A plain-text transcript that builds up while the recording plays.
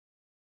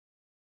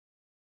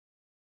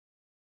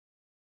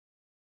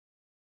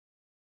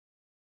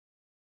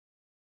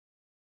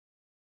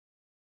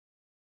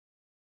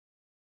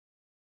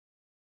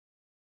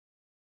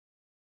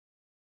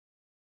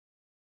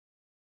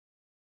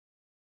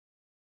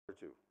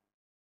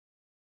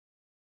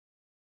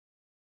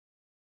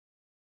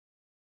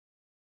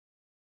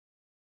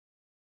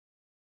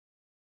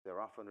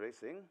they're off and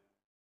racing.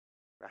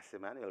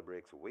 Rassimanuel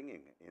breaks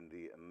winging in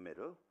the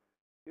middle.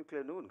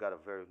 Nuclear Noon got a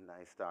very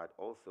nice start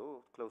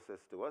also.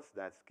 Closest to us,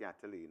 that's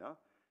Catalina.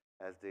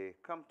 As they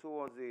come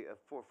towards the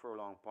 4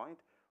 furlong point,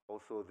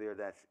 also there,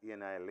 that's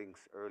ENI Lynx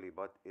early,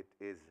 but it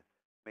is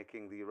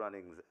making the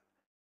runnings.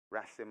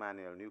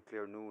 Rassimanuel,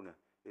 Nuclear Noon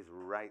is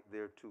right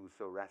there too.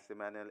 So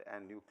Rassimanuel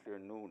and Nuclear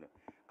Noon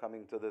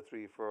coming to the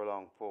 3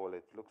 furlong pole.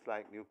 It looks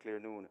like Nuclear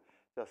Noon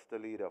just the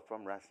leader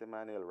from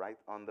Rassimanuel right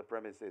on the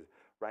premises.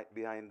 Right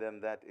behind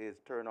them, that is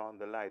Turn on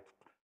the Light.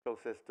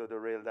 Closest to the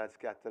rail, that's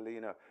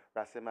Catalina.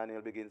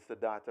 Rassimanuel begins to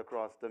dart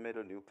across the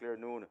middle. Nuclear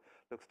Noon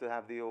looks to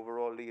have the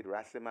overall lead.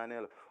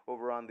 Rassimanuel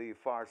over on the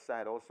far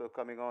side. Also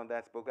coming on,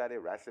 that's Bugatti.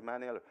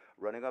 Rassimanuel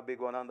running a big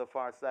one on the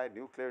far side.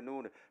 Nuclear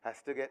Noon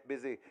has to get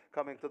busy.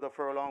 Coming to the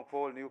furlong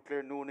pole,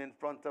 Nuclear Noon in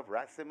front of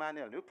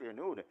Rassimanuel. Nuclear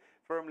Noon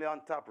firmly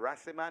on top.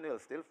 Rassimanuel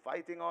still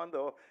fighting on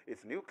though.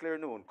 It's Nuclear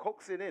Noon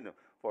coaxing in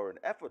for an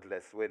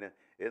effortless win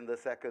in the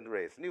second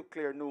race.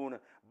 Nuclear Noon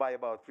by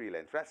about 3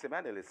 lengths.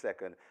 Rassimanuel is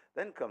second.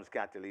 Then comes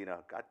Catalina.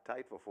 Got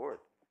tight for fourth.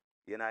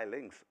 ENI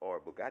Lynx or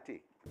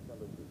Bugatti.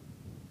 Number 2.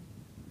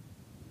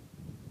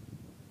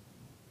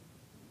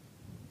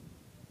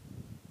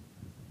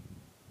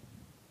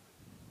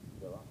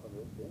 They're off on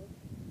racing.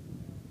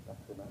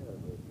 Rassimanuel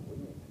is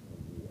winning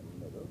in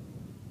the middle.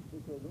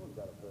 Nuclear Noon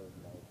got a very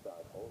nice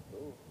start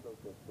also.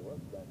 Closest to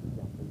us, that's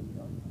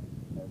Catalina.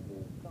 As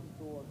they come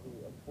towards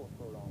the 4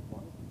 furlong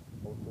point,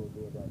 also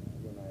there, that's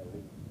ENI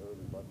Lynx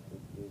early, but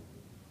it is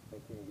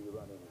making the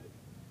running.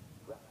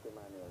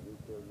 Rassimanuel,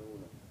 Nuclear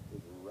Noon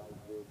is right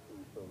there too.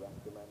 So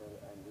Rassimanuel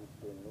and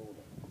Nuclear Noon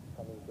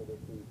coming to the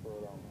 3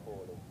 furlong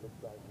pole. It looks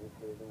like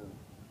Nuclear Noon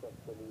just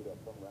the leader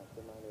from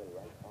Rassimanuel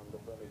right on the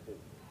premises.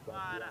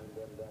 Right behind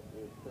them, that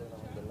is Turn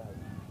on the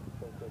Light.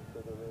 Closest to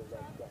the rail,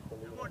 that's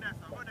Catalina.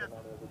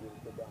 Rassimanuel begins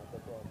to dance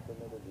across the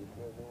middle.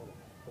 Nuclear Noon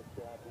looks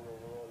to have the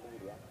overall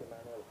lead.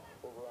 Rassimanuel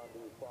over on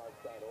the far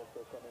side.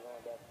 Also coming on,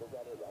 that's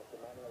Bugatti.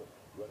 Rassimanuel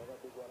running a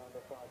big one on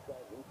the far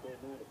side. Nuclear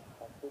Noon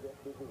has to get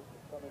busy.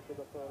 Coming to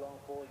the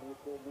furlong pole,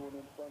 Nuclear Noon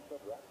in front of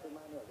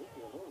Rassimanuel.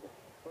 Nuclear Noon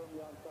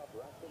firmly on top.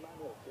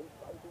 Rassimanuel still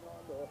fighting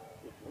on there.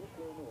 It's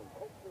Nuclear Noon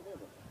coaxing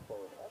in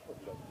for an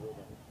effortless win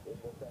in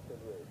the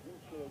second race.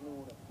 Nuclear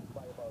Noon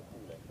by about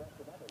 3 lengths.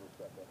 Rassimanuel is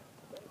second.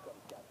 Then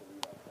comes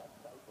Catalina. That's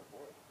tight for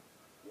fourth.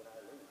 ENI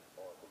Lynx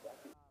or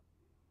Bugatti.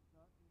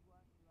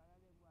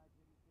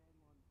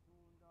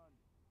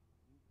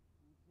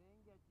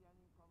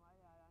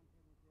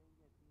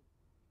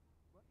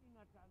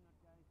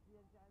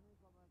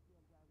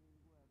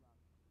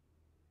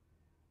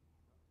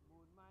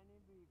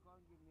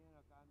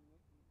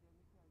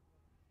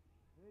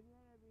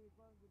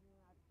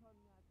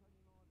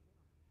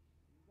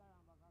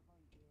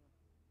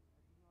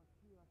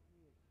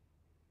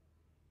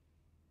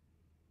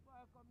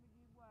 Come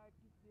the boy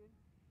kitchen,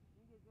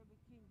 you get every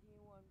king in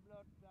one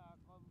blood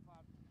come